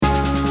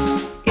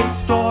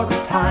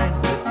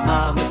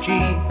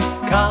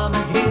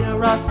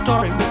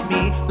story with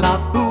me.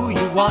 Love who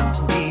you want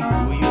to be,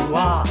 who you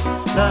are.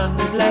 Learn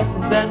these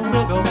lessons and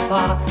we'll go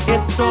far.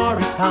 It's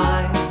story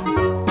time.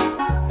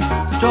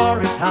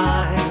 Story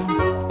time.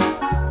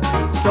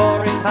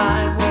 Story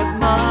time with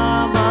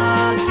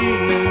Mama G.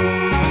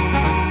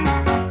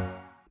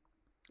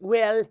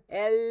 Well,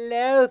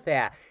 hello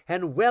there,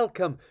 and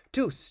welcome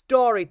to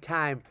Story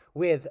Time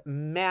with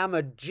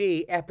Mama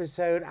G,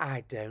 episode,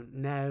 I don't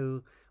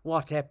know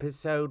what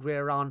episode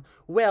we're on.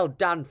 Well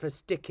done for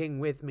sticking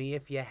with me.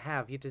 If you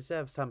have, you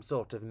deserve some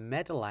sort of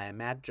medal, I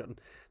imagine,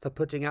 for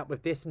putting up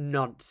with this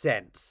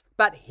nonsense.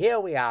 But here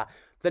we are.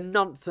 The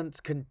nonsense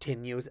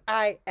continues.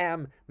 I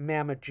am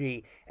Mama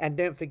G, and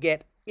don't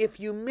forget, if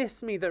you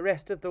miss me the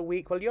rest of the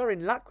week, well, you're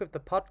in luck with the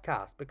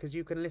podcast because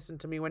you can listen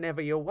to me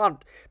whenever you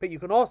want. But you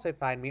can also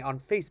find me on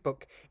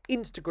Facebook,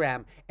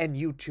 Instagram, and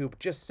YouTube.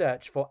 Just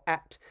search for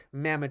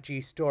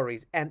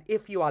 @MamaGStories. And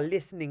if you are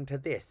listening to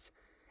this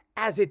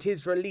as it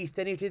is released,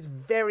 then it is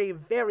very,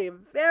 very,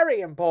 very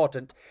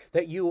important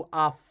that you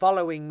are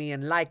following me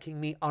and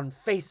liking me on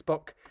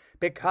Facebook,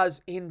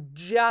 because in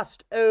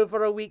just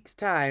over a week's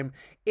time,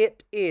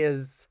 it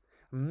is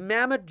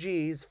Mama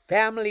G's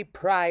Family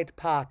Pride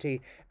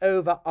Party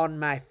over on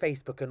my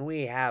Facebook, and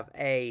we have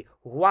a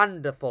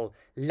wonderful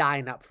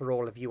lineup for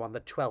all of you on the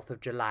 12th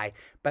of July.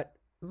 But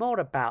more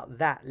about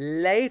that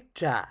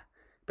later,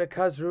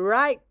 because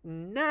right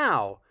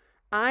now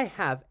I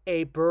have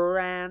a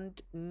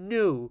brand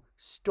new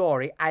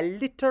story. I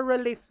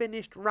literally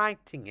finished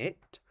writing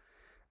it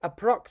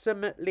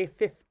approximately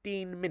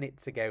 15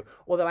 minutes ago,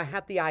 although I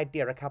had the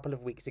idea a couple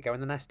of weeks ago,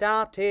 and then I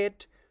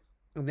started,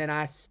 and then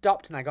I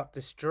stopped and I got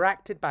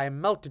distracted by a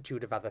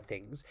multitude of other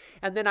things.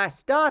 And then I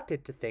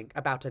started to think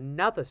about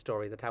another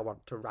story that I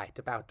want to write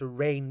about a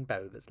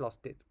rainbow that's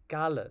lost its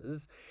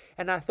colours.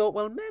 And I thought,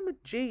 well, Mama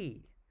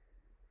G,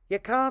 you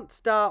can't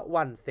start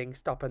one thing,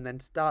 stop, and then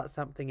start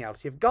something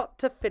else. You've got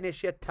to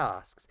finish your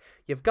tasks.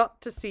 You've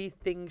got to see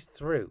things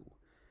through.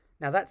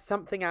 Now, that's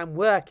something I'm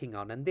working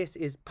on, and this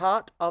is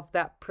part of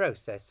that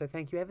process. So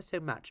thank you ever so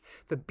much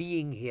for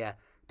being here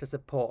to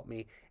support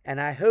me,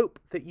 and I hope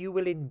that you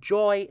will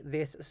enjoy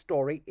this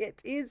story. It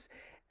is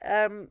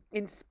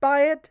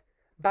inspired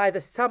by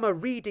the Summer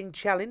Reading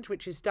Challenge,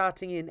 which is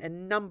starting in a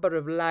number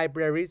of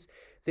libraries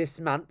this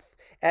month,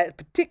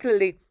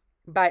 particularly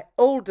by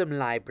Oldham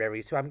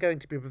Libraries, who I'm going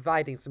to be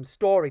providing some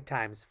story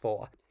times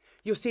for.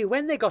 You see,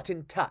 when they got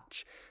in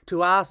touch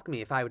to ask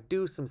me if I would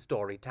do some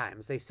story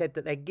times, they said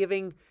that they're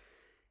giving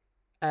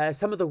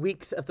some of the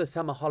weeks of the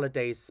summer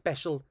holidays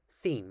special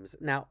themes.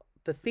 Now,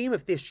 the theme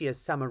of this year's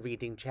Summer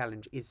Reading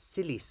Challenge is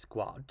Silly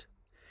Squad.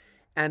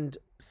 And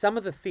some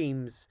of the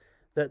themes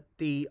that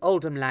the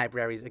Oldham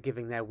Libraries are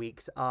giving their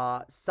weeks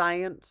are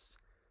science,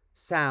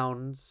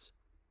 sounds,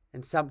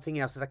 and something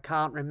else that I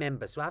can't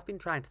remember. So I've been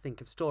trying to think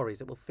of stories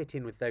that will fit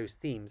in with those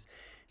themes.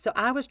 So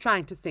I was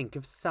trying to think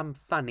of some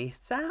funny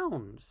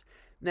sounds.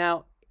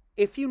 Now,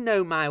 if you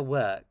know my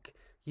work,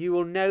 you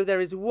will know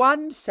there is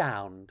one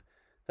sound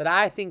that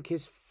I think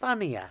is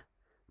funnier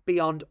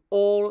beyond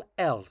all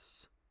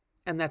else.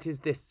 And that is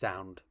this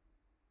sound.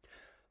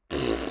 I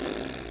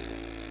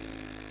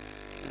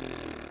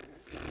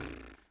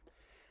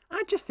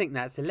just think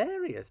that's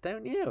hilarious,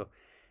 don't you?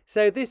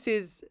 So this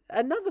is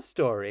another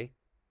story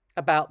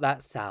about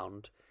that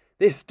sound.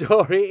 This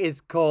story is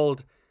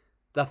called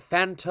The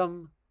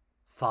Phantom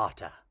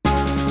Farter.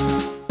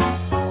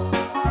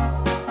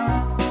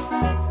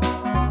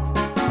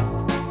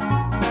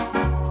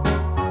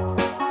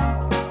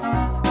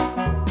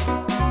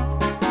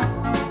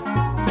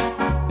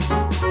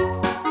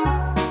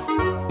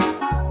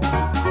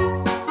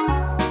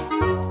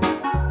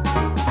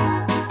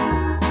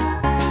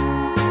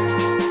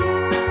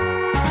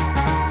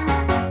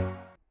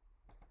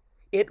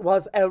 It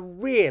was a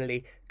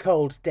really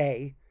cold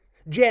day.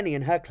 Jenny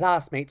and her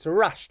classmates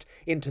rushed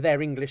into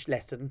their English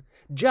lesson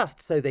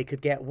just so they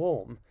could get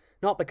warm,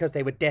 not because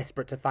they were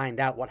desperate to find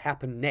out what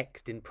happened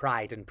next in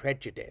Pride and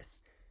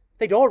Prejudice.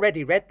 They'd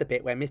already read the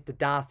bit where Mr.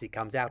 Darcy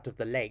comes out of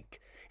the lake,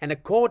 and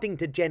according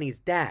to Jenny's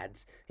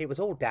dads, it was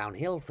all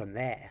downhill from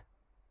there.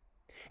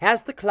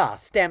 As the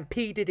class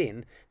stampeded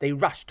in, they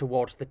rushed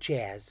towards the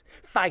chairs,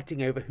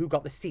 fighting over who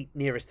got the seat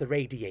nearest the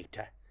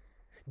radiator.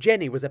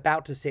 Jenny was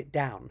about to sit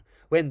down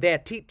when their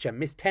teacher,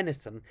 Miss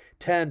Tennyson,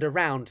 turned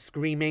around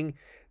screaming,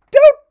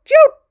 "Don't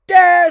you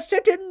dare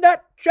sit in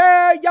that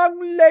chair, young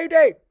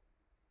lady!"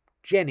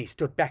 Jenny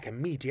stood back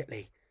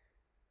immediately.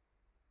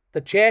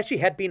 The chair she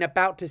had been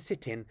about to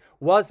sit in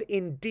was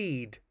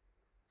indeed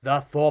the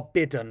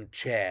forbidden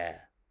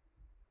chair.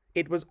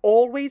 It was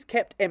always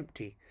kept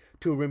empty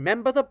to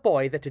remember the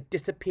boy that had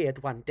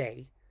disappeared one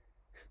day.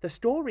 The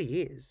story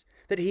is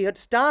that he had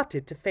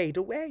started to fade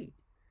away,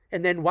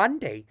 and then one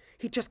day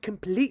he just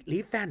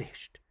completely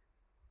vanished.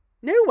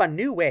 No one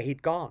knew where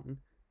he'd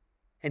gone,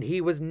 and he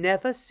was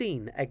never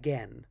seen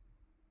again.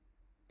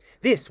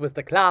 This was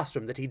the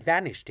classroom that he'd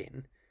vanished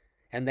in,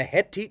 and the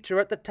head teacher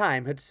at the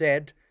time had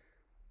said,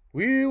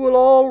 "We will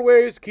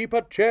always keep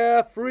a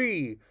chair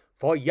free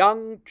for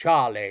young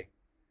Charlie,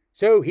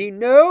 so he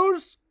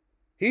knows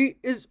he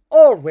is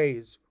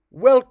always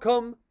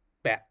welcome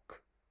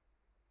back.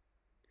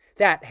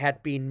 That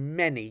had been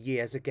many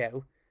years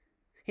ago.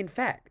 In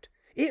fact,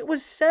 it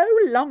was so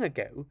long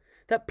ago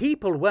that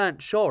people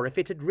weren't sure if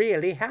it had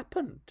really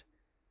happened.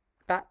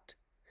 But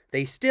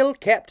they still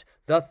kept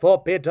the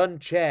forbidden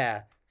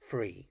chair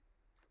free,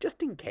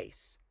 just in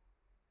case.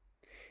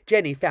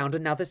 Jenny found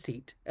another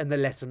seat and the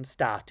lesson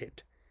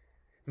started.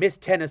 Miss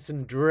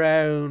Tennyson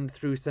droned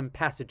through some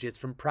passages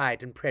from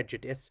Pride and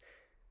Prejudice,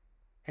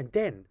 and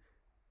then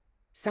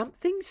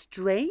something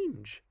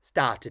strange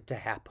started to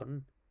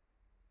happen.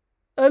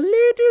 A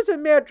lady's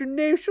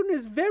imagination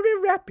is very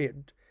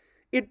rapid.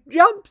 It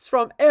jumps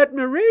from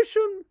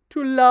admiration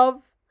to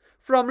love,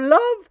 from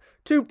love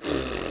to...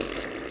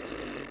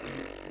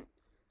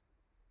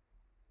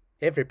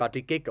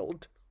 Everybody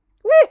giggled.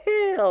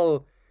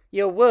 Well,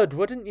 you would,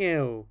 wouldn't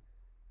you?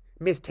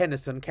 Miss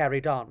Tennyson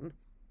carried on.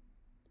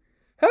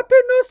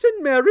 Happiness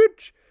in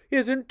marriage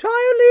is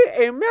entirely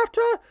a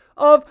matter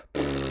of...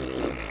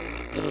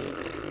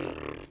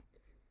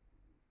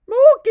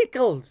 More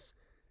giggles.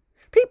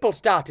 People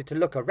started to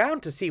look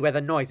around to see where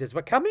the noises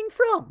were coming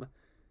from.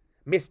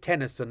 Miss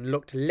Tennyson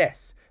looked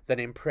less than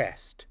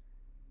impressed.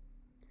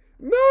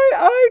 My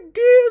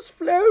ideas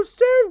flow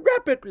so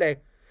rapidly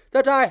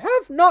that I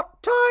have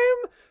not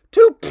time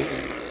to...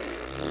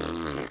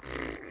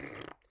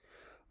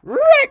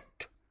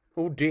 Right!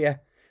 Oh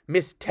dear,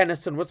 Miss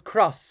Tennyson was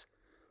cross.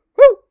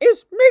 Who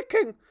is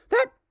making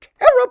that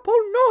terrible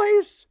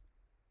noise?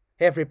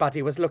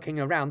 Everybody was looking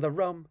around the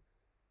room,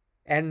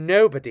 and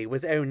nobody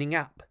was owning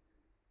up.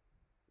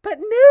 But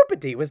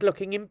nobody was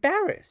looking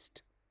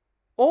embarrassed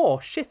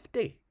or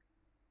shifty.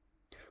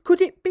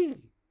 Could it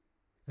be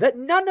that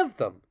none of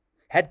them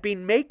had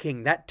been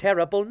making that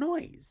terrible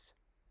noise?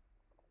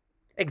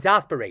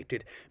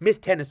 Exasperated, Miss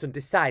Tennyson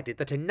decided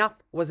that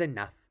enough was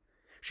enough.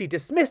 She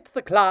dismissed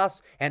the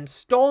class and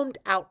stormed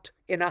out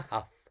in a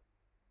huff.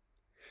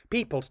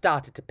 People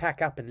started to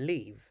pack up and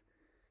leave,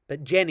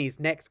 but Jenny's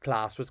next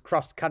class was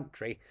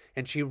cross-country,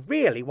 and she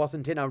really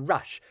wasn't in a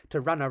rush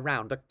to run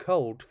around a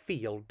cold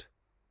field.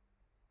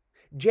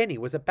 Jenny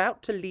was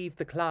about to leave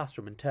the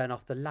classroom and turn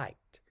off the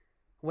light,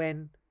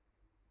 when,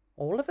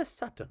 all of a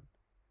sudden,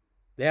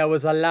 there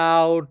was a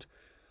loud...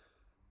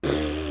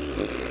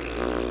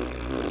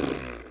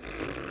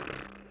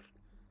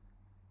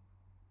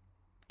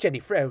 Jenny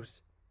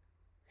froze,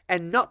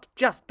 and not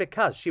just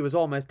because she was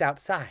almost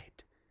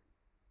outside.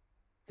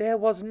 There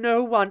was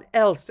no one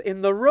else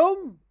in the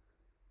room.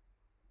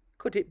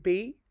 Could it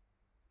be?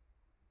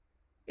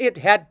 It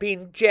had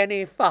been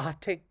Jenny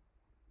farting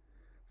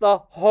the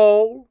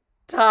whole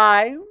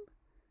time.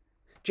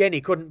 Jenny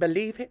couldn't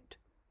believe it.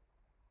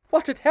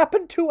 What had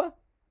happened to her?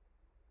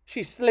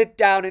 She slid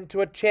down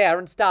into a chair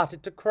and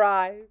started to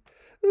cry.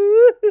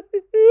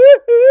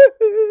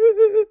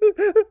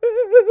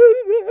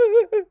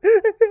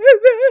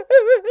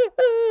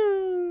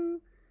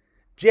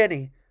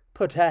 Jenny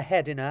put her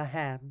head in her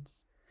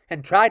hands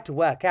and tried to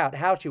work out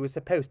how she was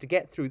supposed to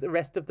get through the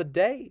rest of the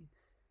day,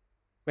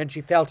 when she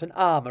felt an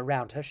arm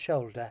around her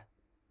shoulder.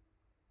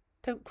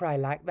 Don't cry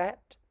like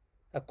that,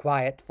 a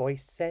quiet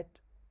voice said.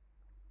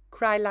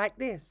 Cry like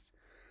this.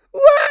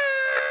 Wah!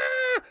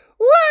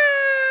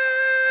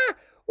 Wah!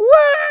 Wah!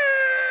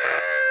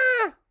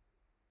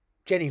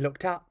 Jenny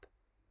looked up,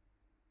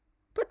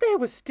 but there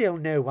was still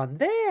no one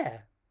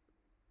there.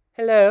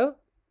 Hello,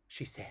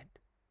 she said.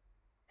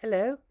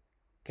 Hello,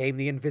 came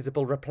the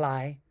invisible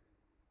reply.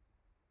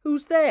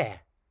 Who's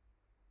there?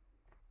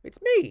 It's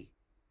me.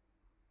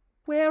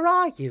 Where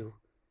are you?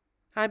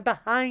 I'm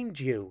behind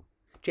you.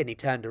 Jenny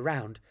turned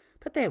around,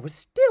 but there was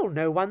still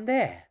no one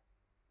there.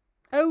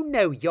 Oh,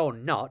 no, you're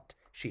not,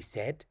 she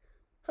said.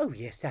 Oh,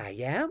 yes, I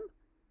am.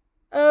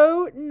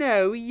 Oh,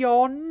 no,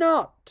 you're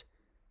not.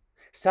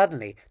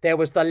 Suddenly, there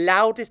was the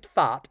loudest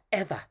fart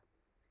ever,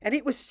 and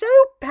it was so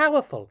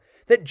powerful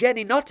that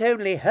Jenny not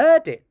only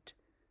heard it,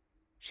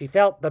 she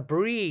felt the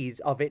breeze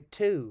of it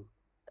too.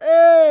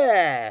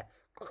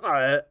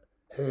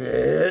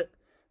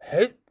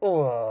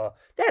 Oh,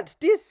 that's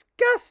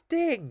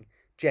disgusting,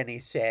 Jenny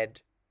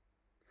said.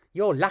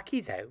 You're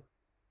lucky, though.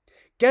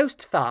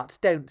 Ghost farts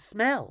don't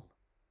smell.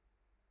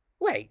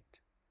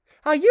 Wait,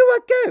 are you a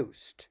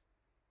ghost?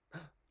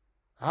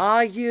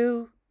 Are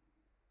you?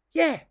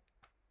 Yeah,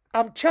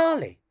 I'm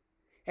Charlie,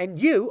 and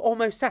you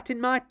almost sat in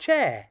my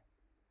chair.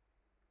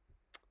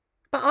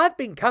 But I've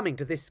been coming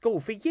to this school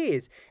for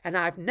years, and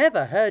I've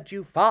never heard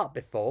you fart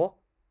before.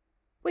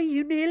 Well,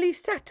 you nearly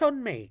sat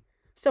on me,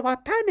 so I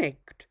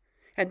panicked.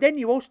 And then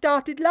you all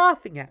started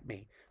laughing at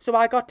me, so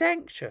I got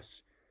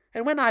anxious.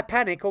 And when I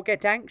panic or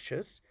get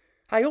anxious,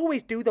 I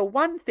always do the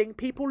one thing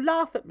people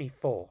laugh at me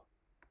for.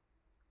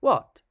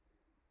 What?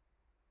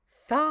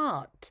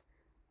 Fart.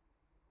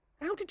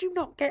 How did you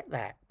not get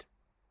that?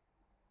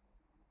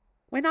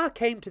 When I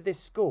came to this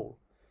school,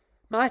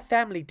 my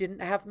family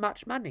didn't have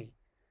much money.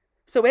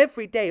 So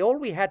every day all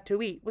we had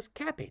to eat was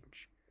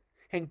cabbage.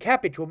 And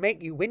cabbage will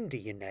make you windy,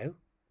 you know.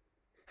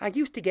 I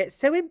used to get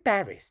so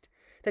embarrassed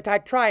that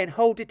I'd try and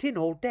hold it in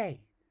all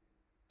day.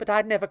 But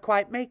I'd never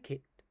quite make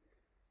it.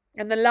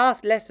 And the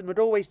last lesson would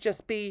always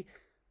just be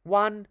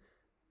 1,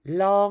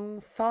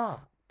 long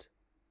fart.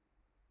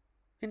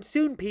 And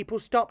soon people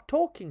stopped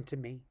talking to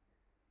me.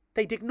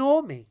 They'd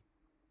ignore me.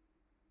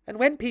 And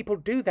when people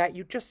do that,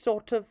 you just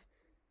sort of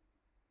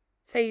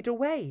fade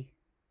away.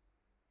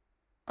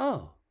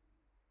 Oh,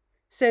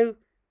 so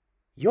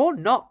you're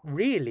not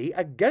really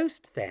a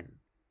ghost then?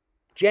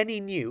 Jenny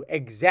knew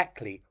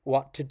exactly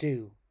what to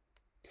do.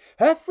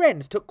 Her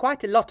friends took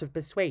quite a lot of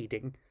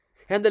persuading,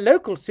 and the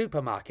local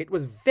supermarket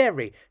was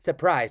very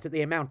surprised at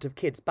the amount of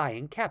kids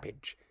buying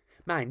cabbage.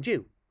 Mind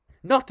you,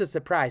 not as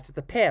surprised as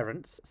the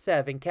parents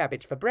serving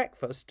cabbage for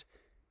breakfast,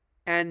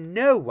 and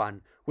no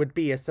one would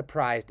be as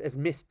surprised as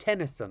Miss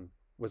Tennyson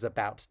was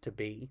about to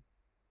be.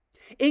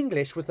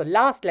 English was the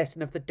last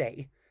lesson of the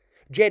day.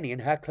 Jenny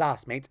and her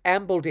classmates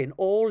ambled in,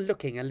 all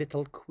looking a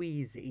little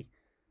queasy.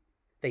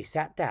 They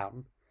sat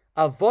down,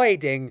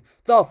 avoiding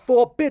the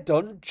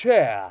forbidden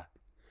chair,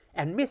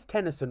 and Miss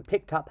Tennyson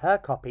picked up her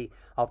copy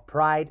of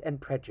Pride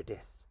and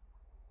Prejudice.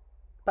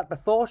 But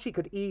before she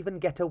could even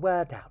get a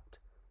word out,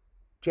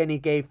 Jenny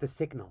gave the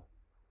signal,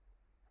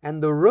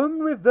 and the room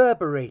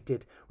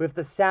reverberated with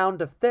the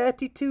sound of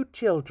 32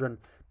 children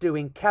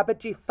doing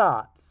cabbagey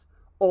farts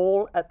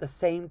all at the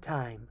same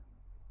time.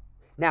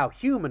 Now,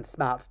 human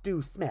smarts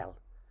do smell,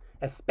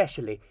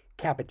 especially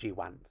cabbagey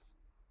ones,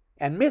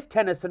 and Miss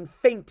Tennyson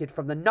fainted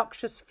from the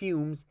noxious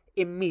fumes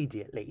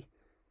immediately.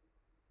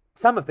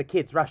 Some of the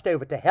kids rushed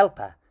over to help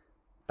her,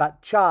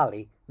 but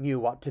Charlie knew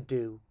what to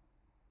do.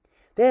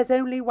 "There's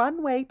only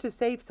one way to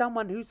save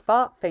someone who's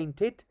fart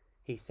fainted,"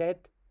 he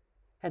said,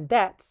 "and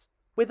that's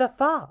with a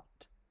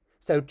fart."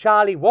 So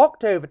Charlie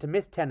walked over to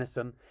Miss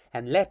Tennyson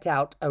and let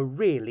out a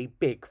really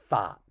big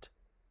fart.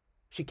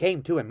 She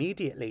came to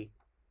immediately.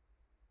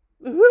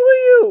 "Who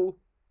are you?"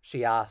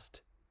 she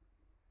asked.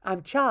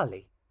 "I'm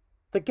Charlie,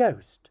 the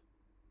ghost."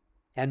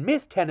 And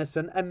Miss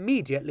Tennyson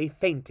immediately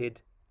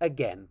fainted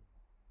again.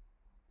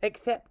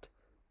 Except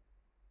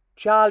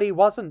Charlie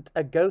wasn't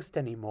a ghost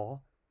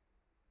anymore.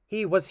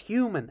 He was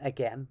human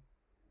again.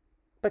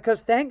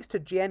 Because thanks to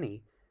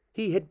Jenny,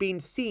 he had been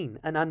seen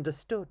and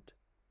understood.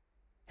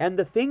 And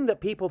the thing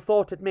that people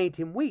thought had made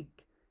him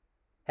weak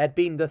had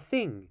been the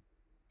thing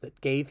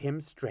that gave him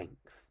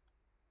strength.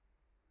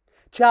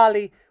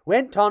 Charlie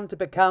went on to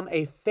become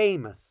a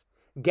famous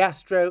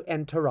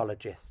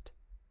gastroenterologist,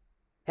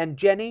 and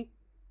Jenny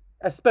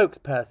a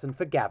spokesperson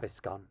for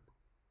Gaviscon.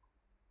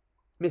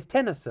 Miss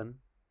Tennyson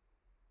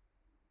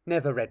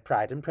never read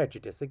Pride and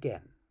Prejudice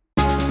again.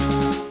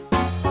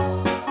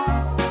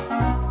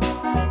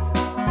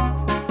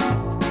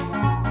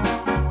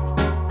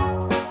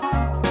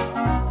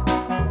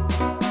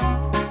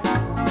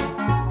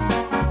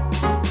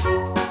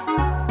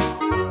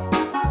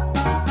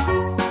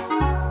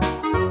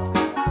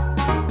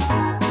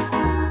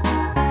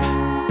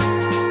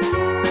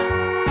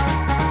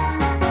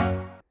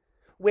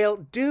 Well,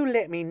 do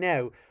let me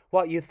know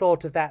what you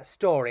thought of that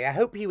story. I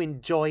hope you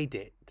enjoyed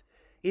it.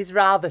 It's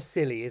rather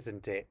silly,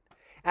 isn't it?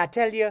 I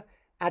tell you,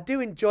 I do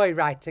enjoy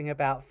writing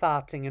about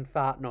farting and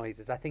fart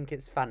noises. I think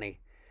it's funny.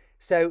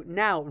 So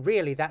now,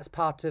 really, that's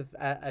part of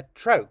a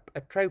trope.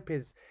 A trope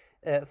is,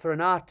 for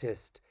an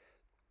artist,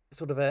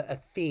 sort of a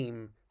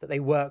theme that they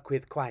work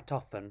with quite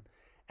often.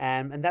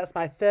 And that's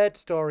my third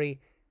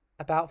story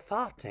about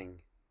farting.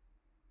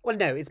 Well,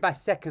 no, it's my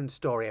second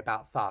story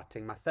about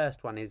farting. My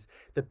first one is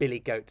the Billy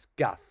Goat's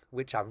Guff,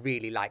 which I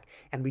really like.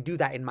 And we do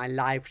that in my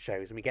live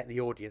shows, and we get the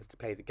audience to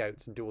play the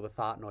goats and do all the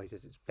fart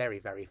noises. It's very,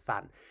 very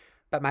fun.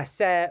 But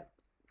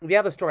the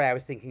other story I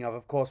was thinking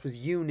of course, was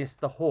Eunice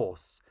the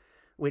Horse,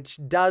 which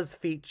does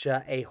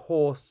feature a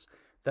horse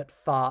that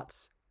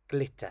farts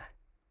glitter,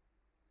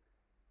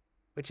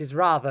 which is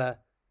rather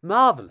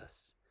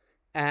marvellous.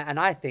 And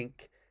I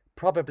think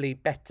probably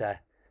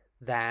better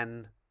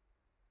than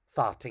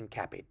farting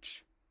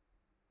cabbage.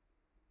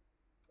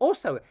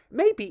 Also,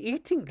 maybe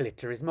eating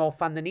glitter is more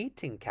fun than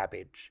eating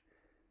cabbage.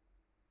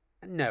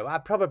 No,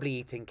 probably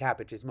eating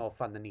cabbage is more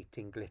fun than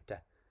eating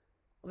glitter.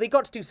 Well, they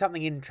got to do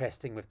something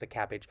interesting with the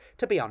cabbage.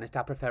 To be honest,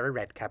 I prefer a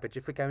red cabbage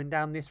if we're going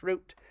down this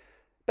route.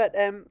 But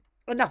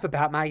enough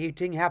about my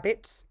eating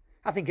habits.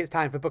 I think it's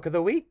time for Book of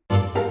the Week.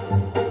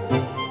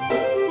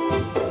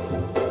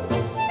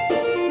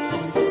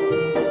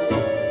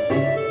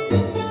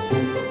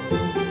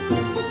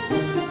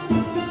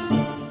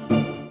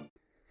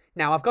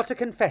 Now, I've got a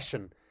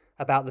confession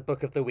about the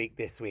Book of the Week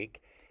this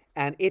week,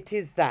 and it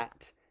is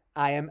that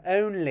I am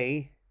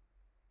only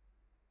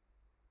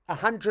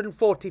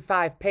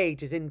 145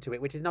 pages into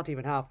it, which is not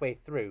even halfway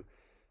through,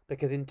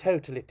 because in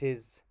total it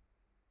is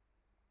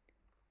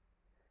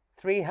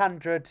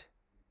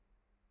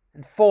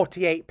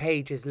 348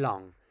 pages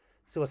long.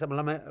 So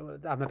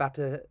I'm about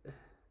to...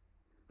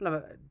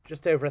 I'm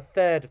just over a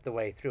third of the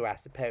way through, I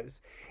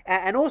suppose.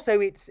 And also,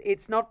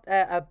 it's not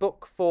a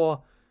book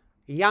for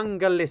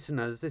younger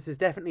listeners. This is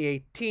definitely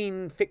a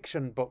teen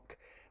fiction book,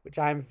 which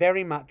I am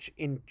very much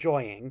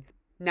enjoying.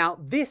 Now,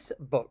 this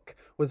book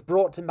was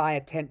brought to my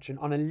attention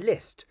on a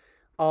list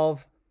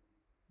of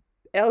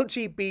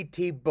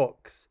LGBT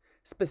books,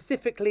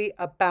 specifically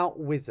about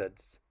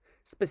wizards,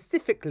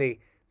 specifically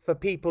for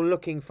people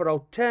looking for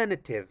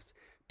alternatives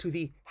to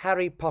the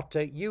Harry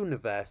Potter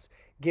universe,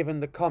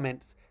 given the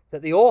comments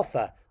that the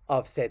author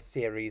of said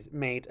series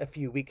made a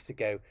few weeks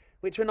ago,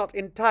 which were not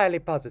entirely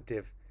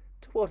positive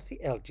towards the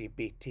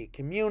LGBT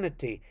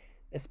community,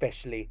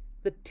 especially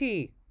the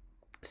T.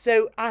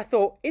 So I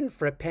thought, in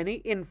for a penny,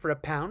 in for a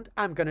pound,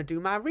 I'm going to do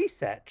my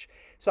research.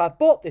 So I've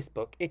bought this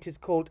book. It is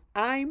called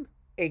I'm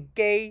a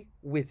Gay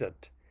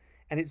Wizard,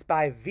 and it's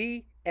by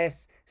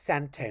V.S.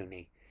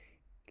 Santoni.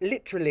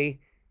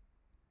 Literally,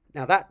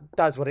 now that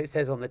does what it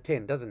says on the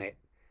tin, doesn't it?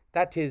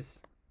 That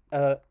is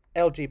a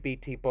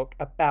LGBT book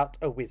about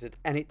a wizard,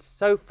 and it's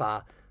so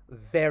far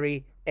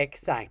very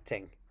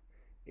exciting.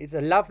 It's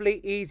a lovely,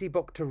 easy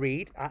book to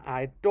read.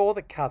 I adore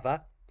the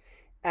cover,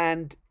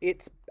 and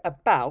it's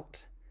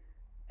about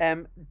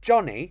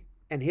Johnny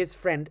and his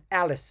friend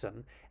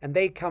Allison, and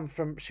they come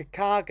from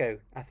Chicago,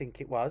 I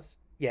think it was.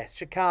 Yes,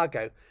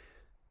 Chicago.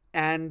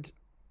 And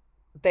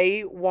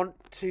they want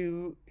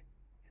to...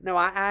 No,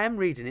 I am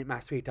reading it, my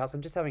sweethearts.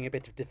 I'm just having a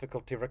bit of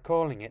difficulty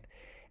recalling it.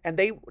 And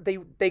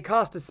they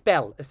cast a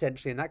spell,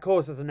 essentially, and that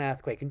causes an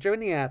earthquake. And during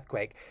the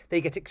earthquake,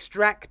 they get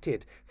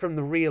extracted from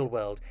the real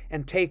world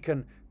and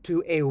taken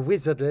to a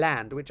wizard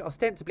land, which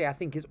ostensibly I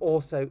think is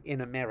also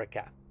in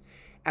America.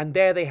 And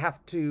there they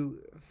have to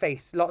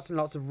face lots and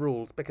lots of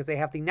rules because they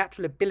have the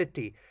natural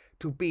ability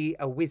to be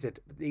a wizard.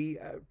 The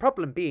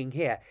problem being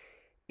here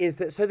is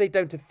that so they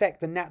don't affect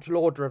the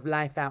natural order of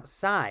life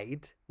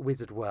outside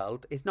Wizard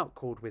World. It's not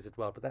called Wizard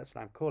World, but that's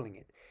what I'm calling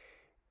it.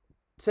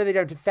 So they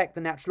don't affect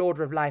the natural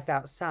order of life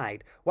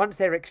outside. Once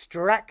they're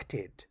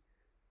extracted,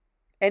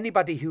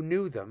 anybody who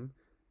knew them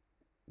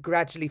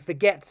gradually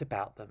forgets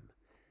about them.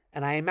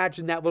 And I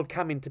imagine that will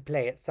come into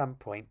play at some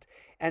point.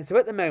 And so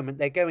at the moment,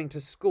 they're going to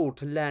school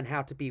to learn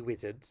how to be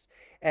wizards.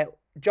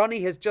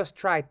 Johnny has just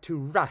tried to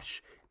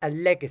rush a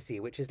legacy,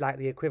 which is like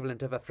the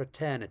equivalent of a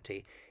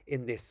fraternity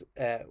in this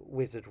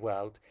wizard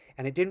world.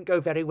 And it didn't go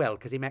very well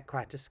because he met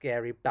quite a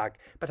scary bug.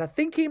 But I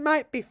think he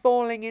might be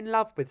falling in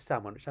love with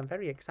someone, which I'm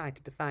very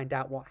excited to find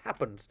out what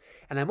happens.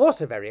 And I'm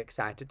also very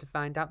excited to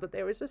find out that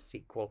there is a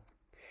sequel.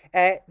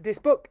 This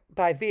book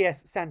by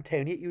V.S.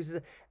 Santoni, it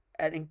uses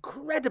an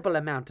incredible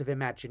amount of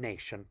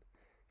imagination.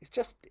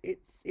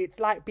 It's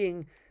like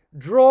being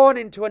drawn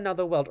into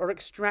another world or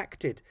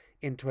extracted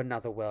into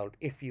another world,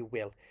 if you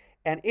will.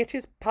 And it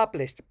is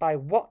published by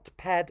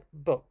Wattpad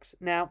Books.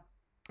 Now,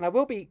 I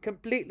will be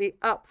completely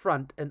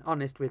upfront and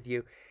honest with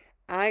you.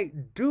 I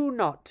do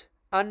not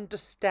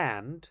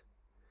understand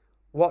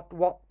what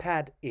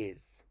Wattpad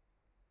is.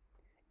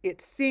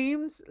 It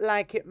seems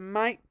like it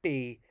might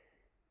be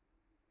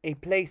a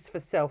place for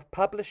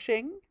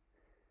self-publishing.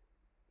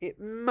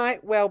 It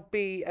might well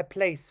be a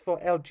place for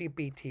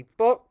LGBT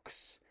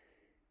books.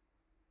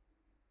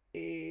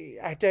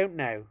 I don't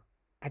know.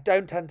 I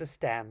don't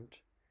understand.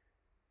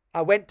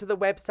 I went to the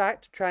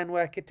website to try and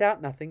work it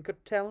out. Nothing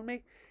could tell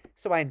me.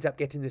 So I ended up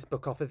getting this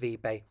book off of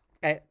eBay.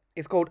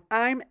 It's called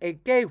I'm a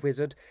Gay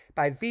Wizard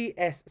by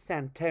V.S.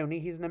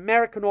 Santoni. He's an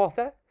American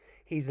author.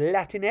 He's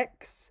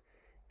Latinx.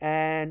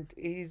 And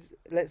he's,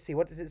 let's see,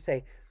 what does it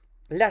say?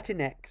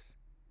 Latinx,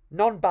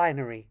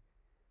 non-binary,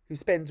 who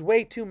spends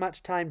way too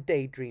much time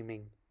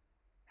daydreaming.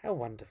 How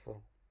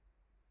wonderful.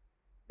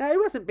 Now,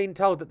 who hasn't been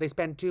told that they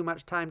spend too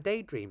much time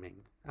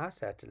daydreaming? I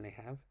certainly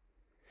have.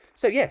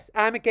 So yes,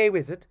 I'm a Gay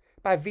Wizard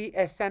by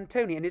V.S.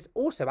 Santoni. And it's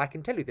also, I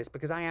can tell you this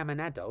because I am an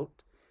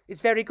adult,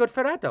 it's very good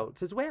for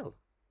adults as well.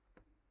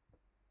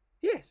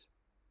 Yes.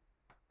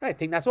 I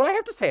think that's all I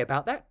have to say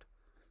about that.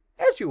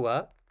 As you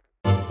were.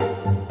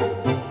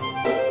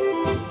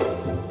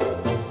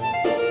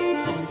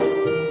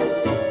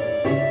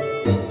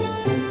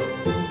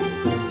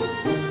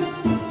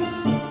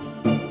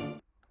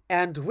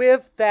 And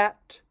with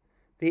that,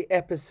 the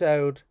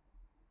episode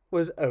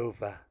was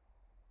over.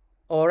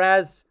 Or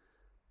as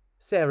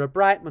Sarah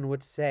Brightman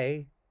would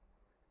say,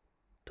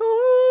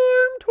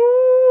 time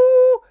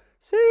to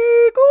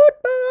say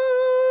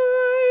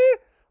goodbye.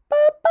 Ba,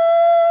 ba,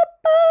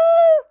 ba.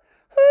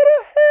 Hada,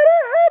 hada,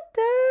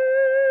 hada.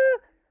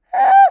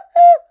 Ah,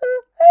 ah,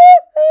 ah, ah,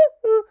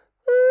 ah,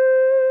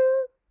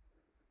 ah.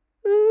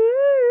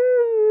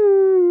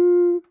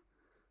 Ooh.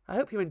 I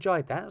hope you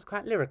enjoyed that. It was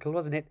quite lyrical,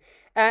 wasn't it?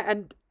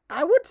 And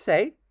I would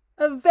say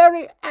a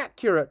very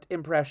accurate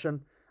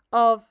impression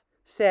of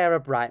Sarah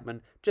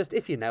Brightman. Just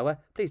if you know her,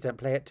 please don't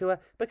play it to her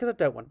because I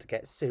don't want to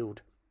get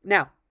sued.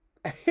 Now,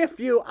 if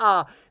you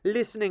are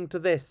listening to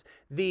this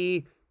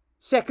the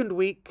second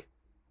week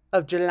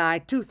of July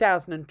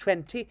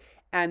 2020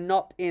 and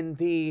not in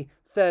the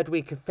third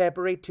week of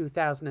February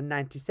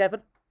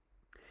 2097,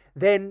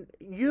 then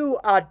you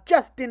are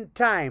just in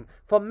time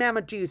for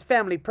Mama G's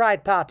Family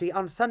Pride Party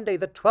on Sunday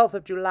the 12th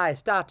of July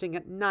starting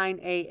at 9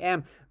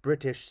 a.m.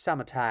 British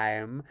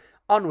summertime.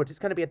 Onwards, it's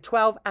going to be a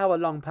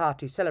 12-hour-long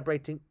party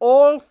celebrating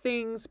all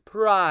things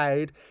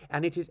Pride,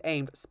 and it is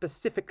aimed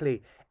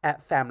specifically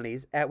at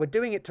families. We're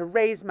doing it to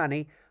raise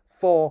money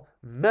for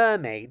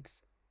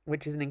Mermaids,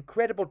 which is an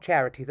incredible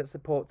charity that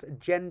supports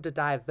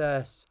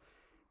gender-diverse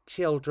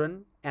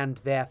children and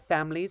their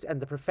families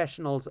and the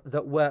professionals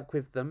that work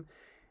with them.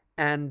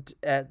 And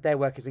their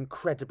work is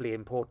incredibly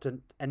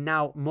important, and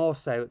now more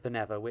so than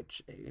ever,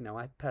 which,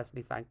 I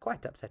personally find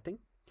quite upsetting.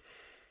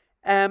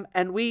 And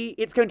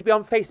it's going to be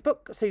on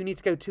Facebook, so you need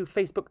to go to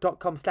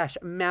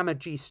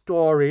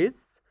facebook.com/MamaGStories.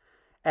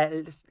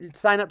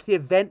 Sign up to the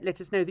event,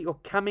 let us know that you're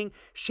coming,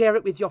 share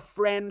it with your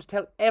friends,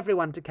 tell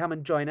everyone to come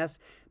and join us,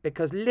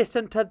 because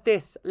listen to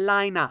this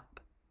lineup.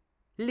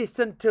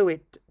 Listen to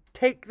it.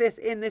 Take this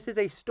in. This is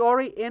a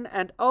story in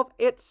and of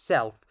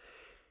itself.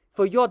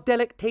 For your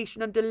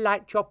delectation and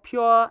delight, your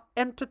pure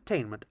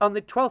entertainment, on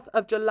the 12th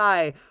of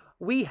July,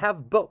 we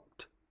have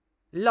booked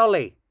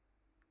Lolly,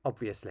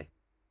 obviously,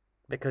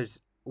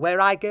 because where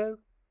I go,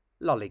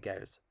 Lolly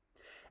goes.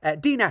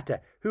 Dean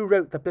Atter, who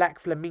wrote The Black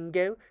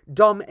Flamingo,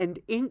 Dom and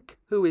Ink,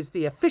 who is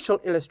the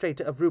official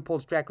illustrator of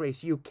RuPaul's Drag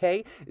Race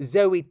UK,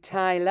 Zoe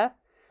Tyler,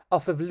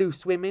 off of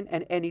Loose Women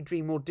and Any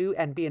Dream Will Do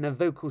and being a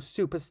vocal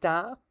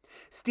superstar,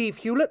 Steve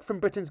Hewlett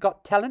from Britain's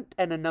Got Talent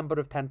and a number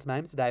of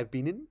pantomimes that I have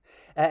been in.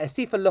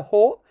 Asifa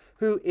Lahore,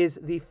 who is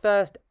the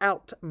first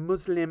out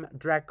Muslim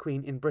drag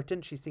queen in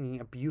Britain. She's singing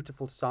a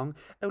beautiful song.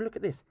 Oh, look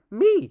at this.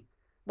 Me!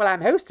 Well,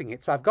 I'm hosting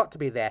it, so I've got to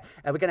be there.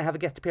 We're going to have a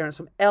guest appearance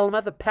from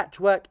Elma, the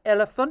Patchwork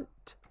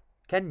Elephant.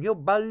 Can you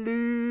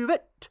believe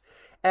it?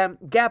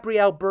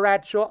 Gabrielle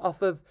Bradshaw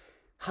off of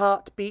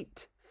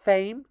Heartbeat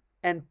fame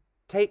and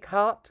Take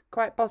Heart,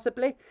 quite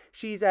possibly.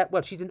 She's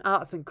an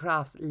arts and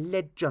crafts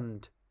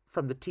legend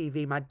from the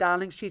TV, my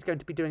darlings. She's going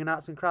to be doing an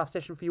arts and crafts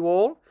session for you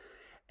all.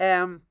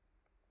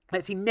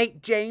 Let's see,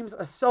 Nate James,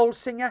 a soul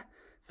singer.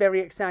 Very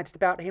excited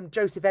about him.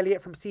 Joseph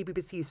Elliott from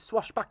CBBC's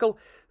Swashbuckle,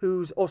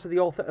 who's also the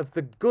author of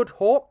The Good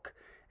Hawk,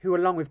 who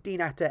along with Dean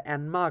Atter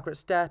and Margaret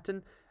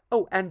Sturton,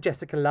 and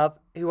Jessica Love,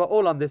 who are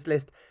all on this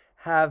list,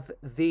 have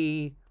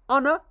the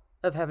honour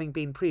of having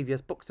been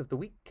previous books of the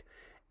week.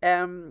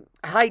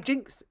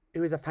 Hijinks,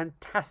 who is a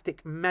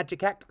fantastic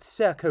magic act,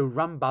 Circo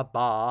Rumba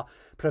Bar,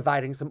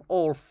 providing some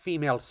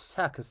all-female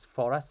circus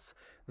for us.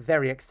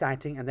 Very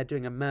exciting, and they're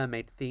doing a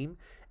mermaid theme.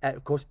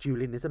 Of course,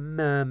 Julian is a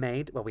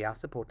mermaid. Well, we are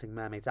supporting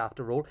mermaids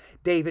after all.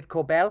 David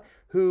Corbell,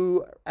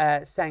 who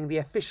sang the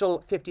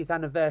official 50th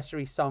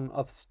anniversary song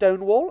of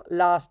Stonewall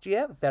last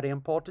year. Very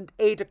important.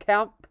 Ada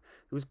Camp,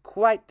 who was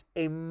quite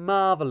a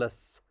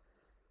marvellous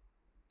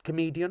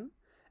comedian.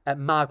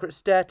 Margaret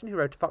Sturton, who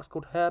wrote a fox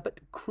called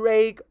Herbert.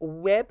 Craig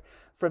Webb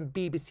from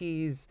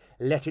BBC's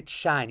Let It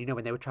Shine,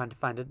 when they were trying to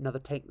find another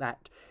Take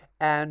That.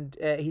 And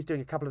he's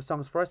doing a couple of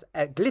songs for us.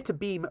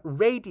 Glitterbeam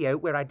Radio,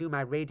 where I do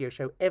my radio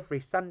show every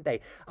Sunday,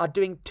 are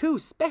doing 2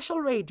 special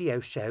radio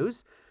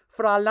shows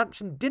for our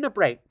lunch and dinner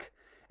break.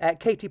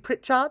 Katie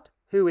Pritchard,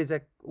 who is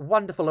a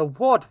wonderful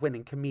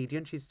award-winning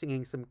comedian. She's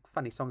singing some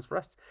funny songs for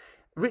us.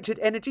 Richard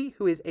Energy,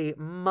 who is a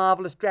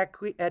marvellous drag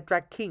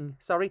king.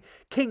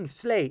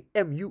 Kingsley,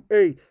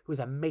 MUA, who is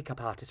a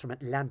makeup artist from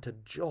Atlanta,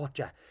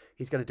 Georgia.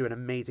 He's going to do an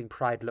amazing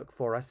Pride look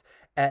for us.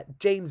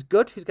 James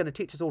Good, who's going to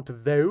teach us all to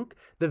Vogue.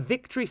 The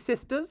Victory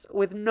Sisters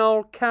with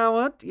Noel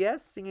Coward,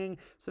 yes, singing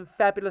some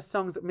fabulous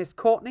songs. Miss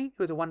Courtney,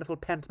 who is a wonderful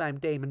pantomime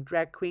dame and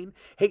drag queen.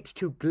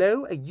 H2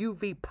 Glow, a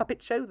UV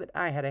puppet show that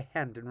I had a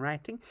hand in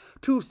writing.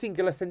 2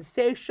 Singular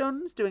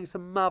Sensations, doing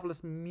some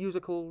marvellous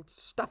musical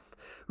stuff.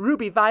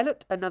 Ruby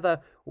Violet,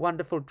 another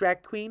wonderful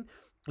drag queen.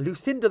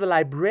 Lucinda the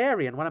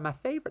Librarian, one of my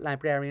favourite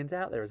librarians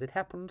out there as it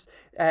happens,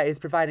 is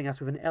providing us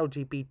with an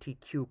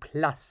LGBTQ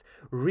plus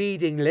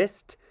reading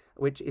list,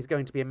 which is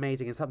going to be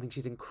amazing and something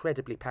she's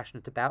incredibly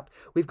passionate about.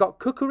 We've got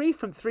Cookery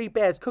from Three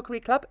Bears Cookery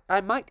Club.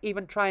 I might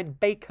even try and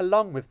bake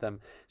along with them,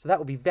 so that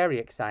will be very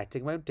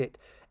exciting, won't it?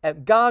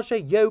 Gaja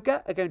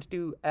Yoga are going to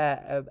do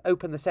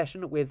open the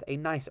session with a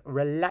nice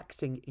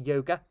relaxing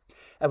yoga.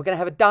 We're going to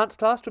have a dance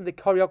class from the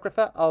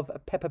choreographer of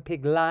Peppa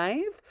Pig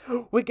Live.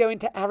 We're going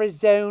to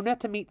Arizona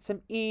to meet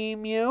some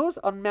emus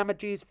on Mama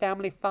G's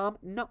family farm.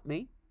 Not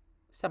me.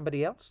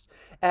 Somebody else.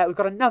 We've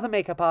got another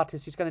makeup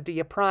artist who's going to do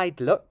your Pride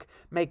look,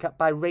 makeup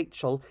by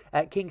Rachel.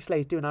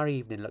 Kingslay's doing our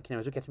evening look,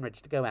 as we're getting ready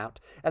to go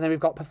out. And then we've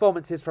got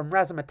performances from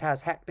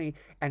Razzmatazz Hackney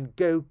and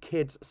Go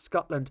Kids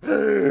Scotland.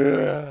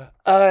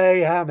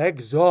 I am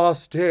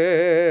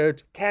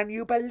exhausted. Can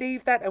you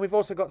believe that? And we've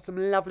also got some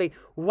lovely,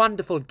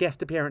 wonderful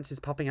guest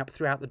appearances popping up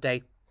throughout the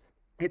day.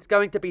 It's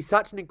going to be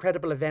such an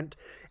incredible event.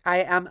 I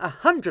am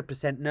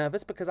 100%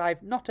 nervous because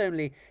I've not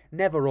only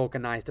never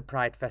organised a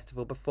Pride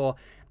Festival before,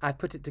 I've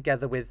put it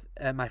together with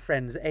my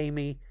friends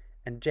Amy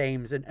and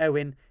James and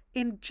Owen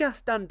in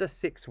just under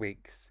 6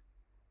 weeks.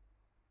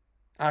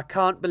 I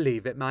can't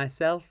believe it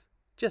myself.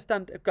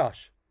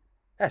 Gosh,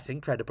 that's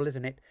incredible,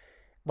 isn't it?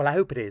 Well, I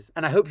hope it is.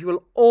 And I hope you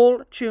will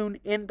all tune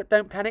in, but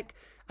don't panic.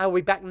 I will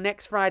be back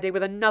next Friday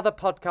with another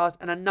podcast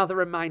and another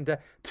reminder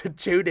to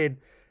tune in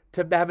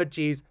to Mama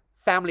G's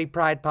Family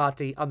Pride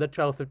Party on the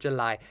 12th of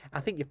July. I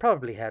think you've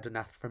probably heard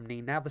enough from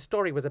me now. The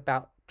story was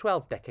about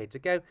 12 decades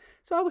ago,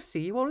 so I will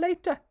see you all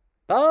later.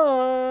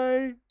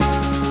 Bye!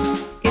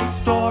 It's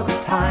story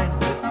time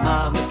with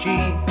Mama G.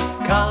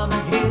 Come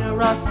and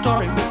hear a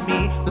story with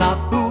me. Love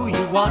who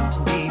you want to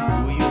be,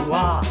 who you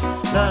are.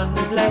 Learn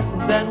these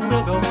lessons and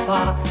we'll go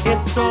far.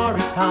 It's story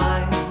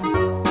time.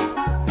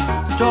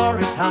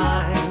 Story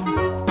time.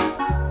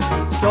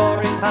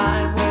 Story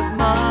time with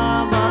mind.